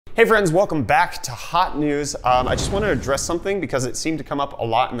Hey friends, welcome back to Hot News. I just want to address something because it seemed to come up a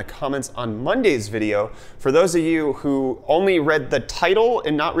lot in the comments on Monday's video. For those of you who only read the title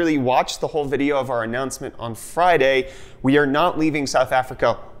and not really watched the whole video of our announcement on Friday, we are not leaving South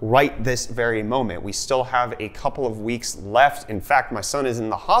Africa right this very moment. We still have a couple of weeks left. In fact, my son is in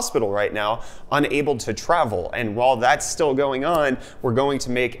the hospital right now, unable to travel. And while that's still going on, we're going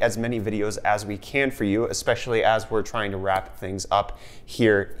to make as many videos as we can for you, especially as we're trying to wrap things up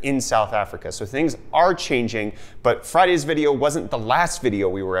here in South Africa. So things are changing, but Friday's video wasn't the last video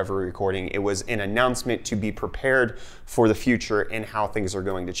we were ever recording. It was an announcement to be prepared for the future and how things are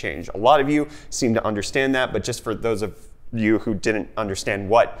going to change. A lot of you seem to understand that, but just for those of you who didn't understand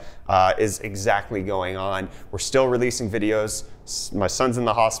what is exactly going on, we're still releasing videos. My son's in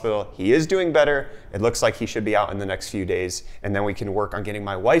the hospital. He is doing better. It looks like he should be out in the next few days, and then we can work on getting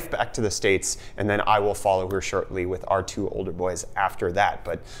my wife back to the States, and then I will follow her shortly with our two older boys after that.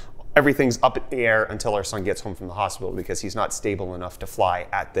 But everything's up in the air until our son gets home from the hospital because he's not stable enough to fly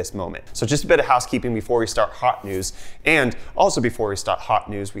at this moment. So just a bit of housekeeping before we start Hot News. And also before we start Hot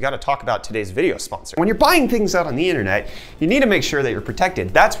News, we got to talk about today's video sponsor. When you're buying things out on the internet, you need to make sure that you're protected.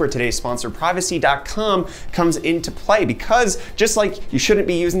 That's where today's sponsor, Privacy.com, comes into play, because just like you shouldn't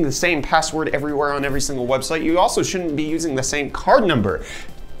be using the same password everywhere on every single website, you also shouldn't be using the same card number.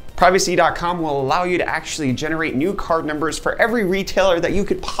 Privacy.com will allow you to actually generate new card numbers for every retailer that you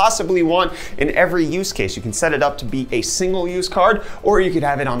could possibly want in every use case. You can set it up to be a single use card, or you could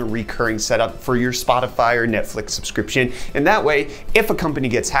have it on a recurring setup for your Spotify or Netflix subscription. And that way, if a company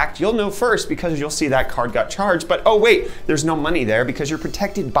gets hacked, you'll know first because you'll see that card got charged, but oh wait, there's no money there because you're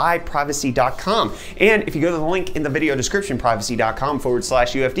protected by Privacy.com. And if you go to the link in the video description,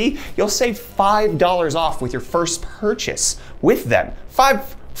 privacy.com/UFD, you'll save $5 off with your first purchase with them.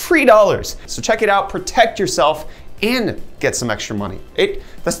 $5 free. So check it out, protect yourself, and get some extra money.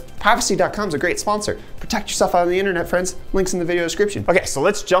 Privacy.com is a great sponsor. Protect yourself out on the internet, friends. Links in the video description. Okay, so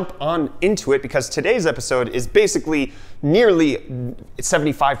let's jump on into it because today's episode is basically nearly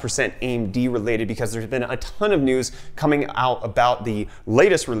 75% AMD related because there's been a ton of news coming out about the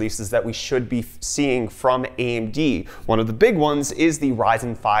latest releases that we should be seeing from AMD. One of the big ones is the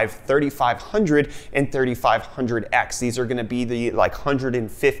Ryzen 5 3500 and 3500X. These are gonna be the like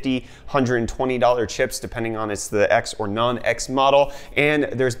 $150, $120 chips, depending on it's the X or non-X model. And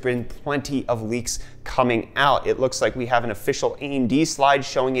there's been plenty of leaks coming out. It looks like we have an official AMD slide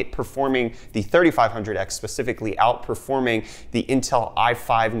showing it performing the 3500X, specifically outperforming the Intel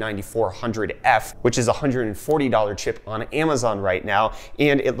i5-9400F, which is a $140 chip on Amazon right now.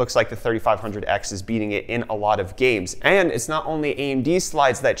 And it looks like the 3500X is beating it in a lot of games. And it's not only AMD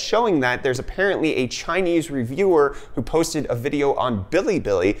slides that's showing that, there's apparently a Chinese reviewer who posted a video on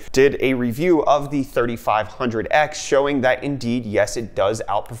Bilibili, did a review of the 3500X showing that indeed, yes, it does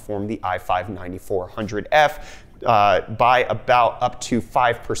outperform the i5-9400F by about up to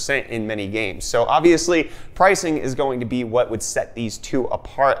 5% in many games. So obviously, pricing is going to be what would set these two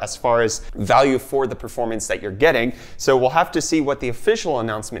apart as far as value for the performance that you're getting. So we'll have to see what the official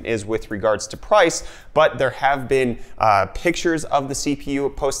announcement is with regards to price, but there have been pictures of the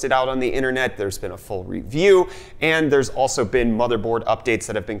CPU posted out on the internet. There's been a full review, and there's also been motherboard updates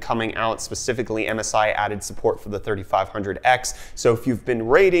that have been coming out. Specifically, MSI added support for the 3500X. So if you've been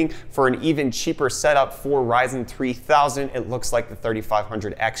waiting for an even cheaper setup for Ryzen 3000, it looks like the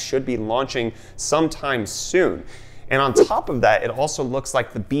 3500X should be launching sometime soon. And on top of that, it also looks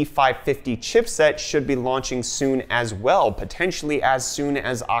like the B550 chipset should be launching soon as well, potentially as soon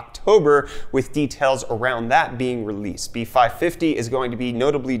as October, with details around that being released. B550 is going to be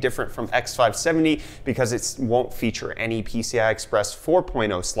notably different from X570 because it won't feature any PCI Express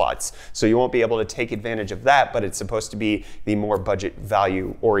 4.0 slots. So you won't be able to take advantage of that, but it's supposed to be the more budget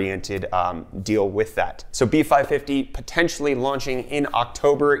value oriented deal with that. So B550 potentially launching in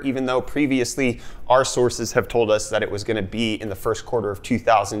October, even though previously our sources have told us that it was going to be in the first quarter of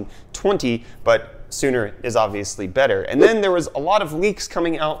 2020, but sooner is obviously better. And then there was a lot of leaks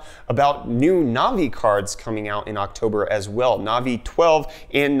coming out about new Navi cards coming out in October as well. Navi 12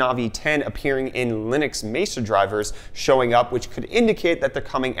 and Navi 10 appearing in Linux Mesa drivers showing up, which could indicate that they're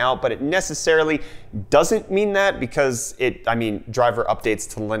coming out, but it necessarily doesn't mean that because driver updates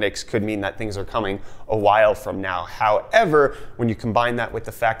to Linux could mean that things are coming a while from now. However, when you combine that with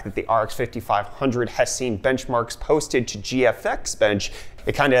the fact that the RX 5500 has seen benchmarks posted to GFX Bench,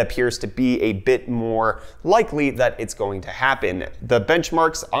 it kind of appears to be a bit more likely that it's going to happen. The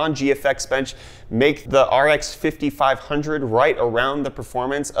benchmarks on GFX Bench make the RX 5500 right around the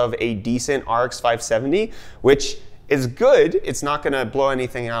performance of a decent RX 570, which is good. It's not going to blow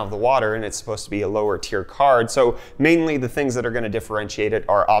anything out of the water, and it's supposed to be a lower tier card. So mainly the things that are going to differentiate it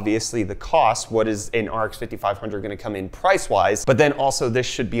are obviously the cost. What is an RX 5500 going to come in price-wise? But then also this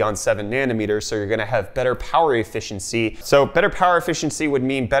should be on 7 nanometers, so you're going to have better power efficiency. So better power efficiency would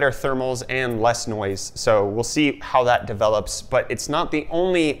mean better thermals and less noise. So we'll see how that develops, but it's not the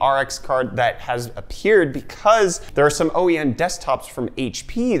only RX card that has appeared, because there are some OEM desktops from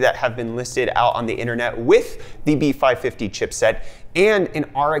HP that have been listed out on the internet with the B550 chipset and an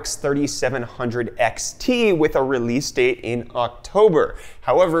RX 3700 XT with a release date in October.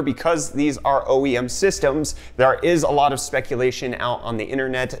 However, because these are OEM systems, there is a lot of speculation out on the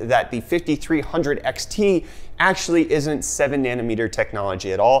internet that the 5300 XT actually isn't 7 nanometer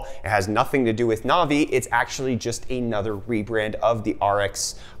technology at all. It has nothing to do with Navi. It's actually just another rebrand of the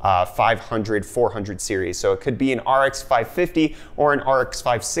RX 500, 400 series. So it could be an RX 550 or an RX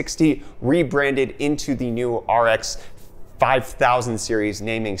 560 rebranded into the new RX 5000 series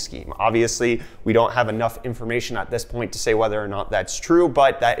naming scheme. Obviously, we don't have enough information at this point to say whether or not that's true,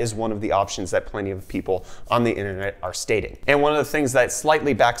 but that is one of the options that plenty of people on the internet are stating. And one of the things that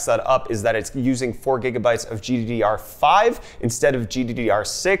slightly backs that up is that it's using 4 gigabytes of GDDR5 instead of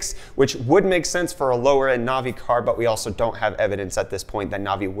GDDR6, which would make sense for a lower end Navi card, but we also don't have evidence at this point that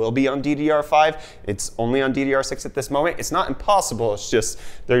Navi will be on DDR5. It's only on DDR6 at this moment. It's not impossible, it's just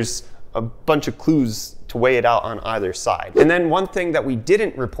there's a bunch of clues to weigh it out on either side. And then one thing that we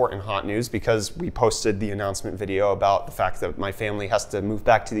didn't report in hot news, because we posted the announcement video about the fact that my family has to move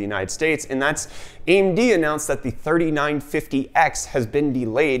back to the United States, and that's AMD announced that the 3950X has been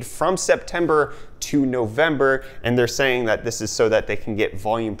delayed from September to November, and they're saying that this is so that they can get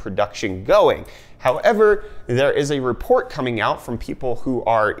volume production going. However, there is a report coming out from people who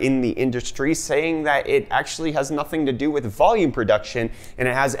are in the industry saying that it actually has nothing to do with volume production, and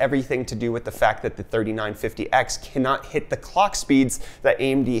it has everything to do with the fact that the 3950X cannot hit the clock speeds that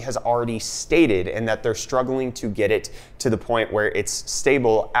AMD has already stated, and that they're struggling to get it to the point where it's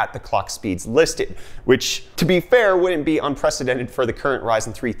stable at the clock speeds listed, which, to be fair, wouldn't be unprecedented for the current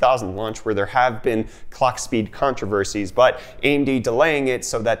Ryzen 3000 launch, where there have been clock speed controversies, but AMD delaying it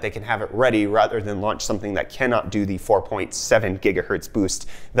so that they can have it ready rather than launch something that cannot do the 4.7 gigahertz boost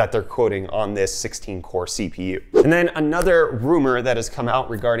that they're quoting on this 16-core CPU. And then another rumor that has come out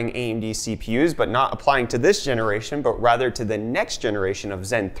regarding AMD CPUs, but not applying to this generation, but rather to the next generation of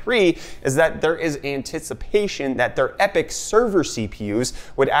Zen 3, is that there is anticipation that their EPYC server CPUs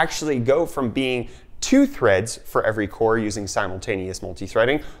would actually go from being 2 threads for every core using simultaneous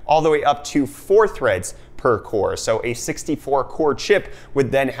multi-threading, all the way up to 4 threads per core. So a 64-core chip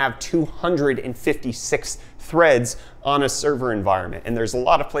would then have 256 threads on a server environment. And there's a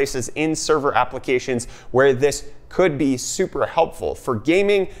lot of places in server applications where this could be super helpful. For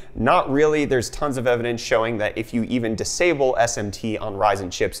gaming, not really. There's tons of evidence showing that if you even disable SMT on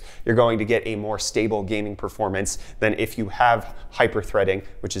Ryzen chips, you're going to get a more stable gaming performance than if you have hyper-threading,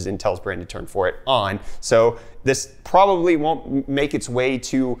 which is Intel's branded term for it, on. So this probably won't make its way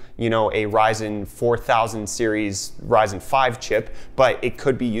to, you know, a Ryzen 4000 series Ryzen 5 chip, but it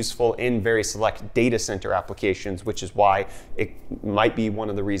could be useful in very select data center applications, which is why it might be one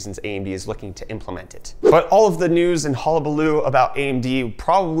of the reasons AMD is looking to implement it. But all of the news and hullabaloo about AMD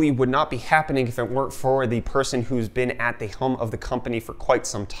probably would not be happening if it weren't for the person who's been at the helm of the company for quite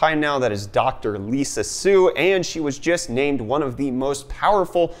some time now. That is Dr. Lisa Su, and she was just named one of the most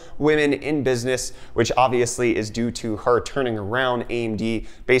powerful women in business, which obviously is due to her turning around AMD,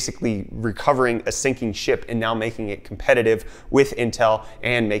 basically recovering a sinking ship and now making it competitive with Intel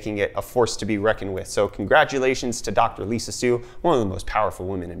and making it a force to be reckoned with. So congratulations to Dr. Lisa Su, one of the most powerful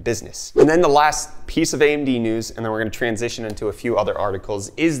women in business. And then the last piece of AMD news, and then we're going to transition into a few other articles,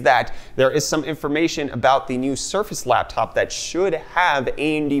 is that there is some information about the new Surface laptop that should have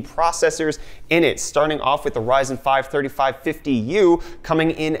AMD processors in it, starting off with the Ryzen 5 3550U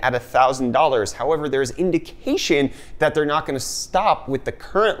coming in at $1,000. However, there's indication that they're not going to stop with the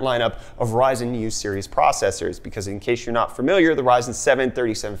current lineup of Ryzen U series processors, because in case you're not familiar, the Ryzen 7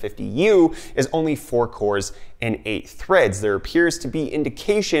 3750U is only 4 cores and 8 threads. There appears to be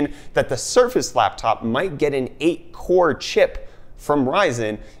indication that the Surface laptop might get an 8-core chip from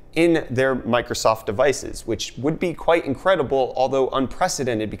Ryzen in their Microsoft devices, which would be quite incredible, although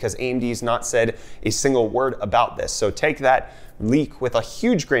unprecedented, because AMD's not said a single word about this. So take that leak with a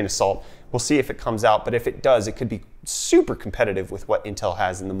huge grain of salt. We'll see if it comes out, but if it does, it could be super competitive with what Intel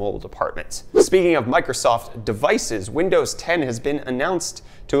has in the mobile department. Speaking of Microsoft devices, Windows 10 has been announced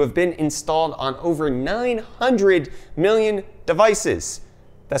to have been installed on over 900 million devices.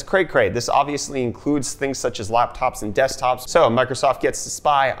 That's cray-cray. This obviously includes things such as laptops and desktops. So Microsoft gets to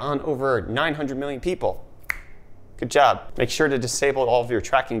spy on over 900 million people. Good job. Make sure to disable all of your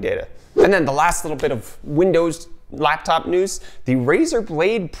tracking data. And then the last little bit of Windows laptop news, the Razer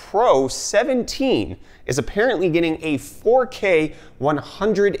Blade Pro 17 is apparently getting a 4K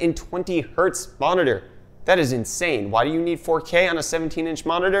 120 Hertz monitor. That is insane. Why do you need 4K on a 17-inch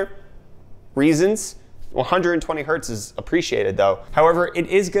monitor? Reasons. 120 Hertz is appreciated though. However, it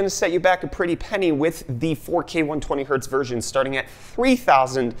is going to set you back a pretty penny with the 4K 120 Hertz version starting at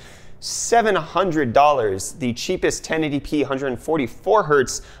 $3,700. The cheapest 1080p 144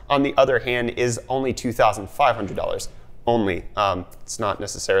 Hertz, on the other hand, is only $2,500. Only. It's not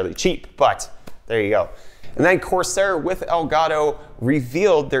necessarily cheap, but there you go. And then Corsair with Elgato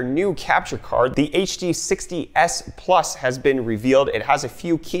revealed their new capture card. The HD60 S Plus has been revealed. It has a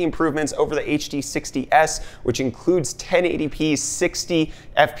few key improvements over the HD60 S, which includes 1080p 60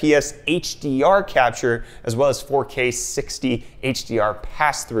 FPS HDR capture, as well as 4K 60 HDR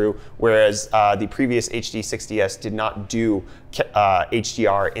pass-through, whereas the previous HD60 S did not do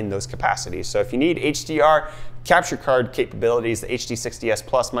HDR in those capacities. So if you need HDR capture card capabilities, the HD60 S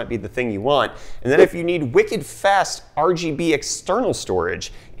Plus might be the thing you want. And then if you need wicked fast RGB external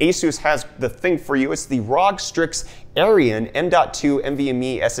storage, ASUS has the thing for you. It's the ROG Strix Arion M.2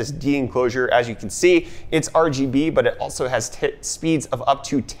 NVMe SSD enclosure. As you can see, it's RGB, but it also has speeds of up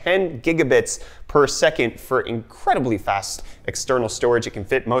to 10 gigabits per second for incredibly fast external storage. It can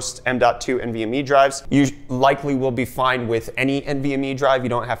fit most M.2 NVMe drives. You likely will be fine with any NVMe drive. You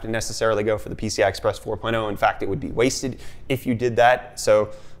don't have to necessarily go for the PCI Express 4.0. In fact, it would be wasted if you did that.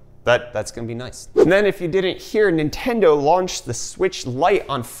 So that's gonna be nice. And then if you didn't hear, Nintendo launched the Switch Lite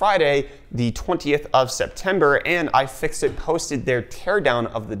on Friday, the 20th of September, and iFixit posted their teardown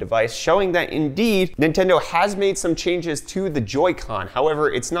of the device, showing that indeed Nintendo has made some changes to the Joy-Con. However,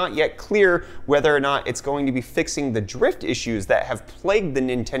 it's not yet clear whether or not it's going to be fixing the drift issues that have plagued the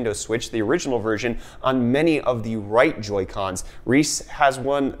Nintendo Switch, the original version, on many of the right Joy-Cons. Reece has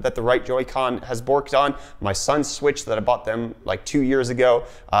one that the right Joy-Con has borked on. My son's Switch that I bought them like 2 years ago,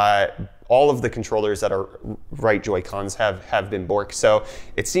 all of the controllers that are right Joy-Cons have been borked. So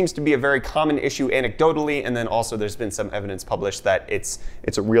it seems to be a very common issue anecdotally, and then also there's been some evidence published that it's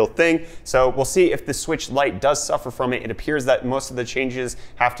a real thing. So we'll see if the Switch Lite does suffer from it. It appears that most of the changes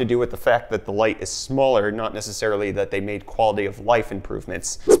have to do with the fact that the Lite is smaller, not necessarily that they made quality of life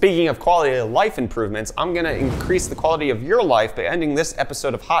improvements. Speaking of quality of life improvements, I'm gonna increase the quality of your life by ending this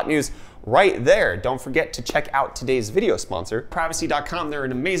episode of Hot News right there. Don't forget to check out today's video sponsor, Privacy.com. They're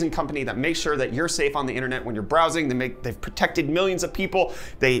an amazing company that makes sure that you're safe on the internet when you're browsing. They've protected millions of people.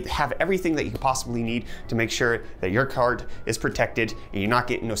 They have everything that you could possibly need to make sure that your card is protected and you're not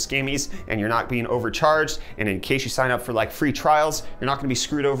getting no scammies and you're not being overcharged. And in case you sign up for like free trials, you're not gonna be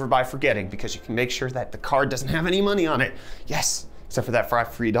screwed over by forgetting, because you can make sure that the card doesn't have any money on it. Yes, except for that $5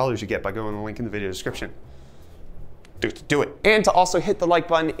 free you get by going to the link in the video description. Do it. And to also hit the like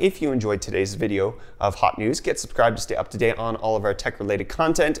button if you enjoyed today's video of Hot News. Get subscribed to stay up to date on all of our tech-related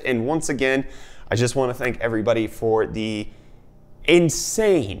content. And once again, I just want to thank everybody for the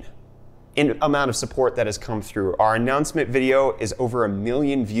insane amount of support that has come through. Our announcement video is over 1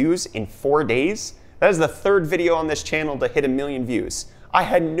 million views in 4 days. That is the third video on this channel to hit 1 million views. I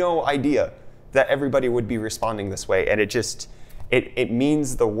had no idea that everybody would be responding this way, and it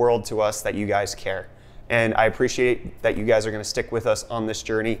means the world to us that you guys care. And I appreciate that you guys are going to stick with us on this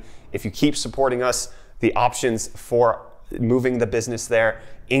journey. If you keep supporting us, the options for moving the business there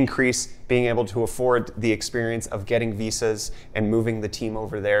increase. Being able to afford the experience of getting visas and moving the team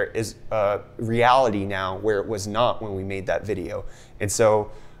over there is a reality now, where it was not when we made that video. And so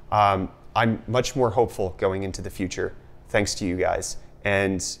I'm much more hopeful going into the future, thanks to you guys.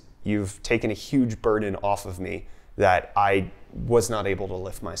 And you've taken a huge burden off of me that I was not able to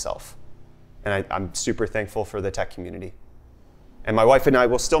lift myself. And I'm super thankful for the tech community. And my wife and I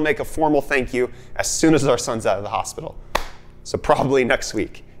will still make a formal thank you as soon as our son's out of the hospital. So probably next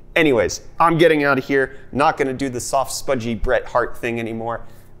week. Anyways, I'm getting out of here. Not gonna do the soft, spudgy Bret Hart thing anymore.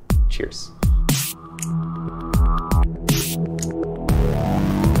 Cheers.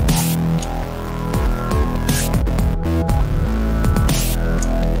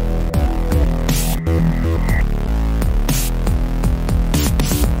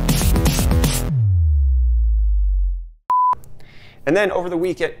 And then over the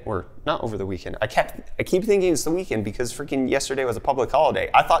weekend, or not over the weekend, I keep thinking it's the weekend because freaking yesterday was a public holiday.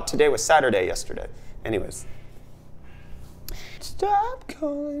 I thought today was Saturday yesterday. Anyways. Stop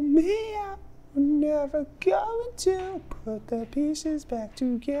calling me out. We're never going to put the pieces back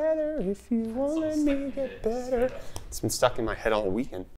together if you want to make it better. It's been stuck in my head all weekend.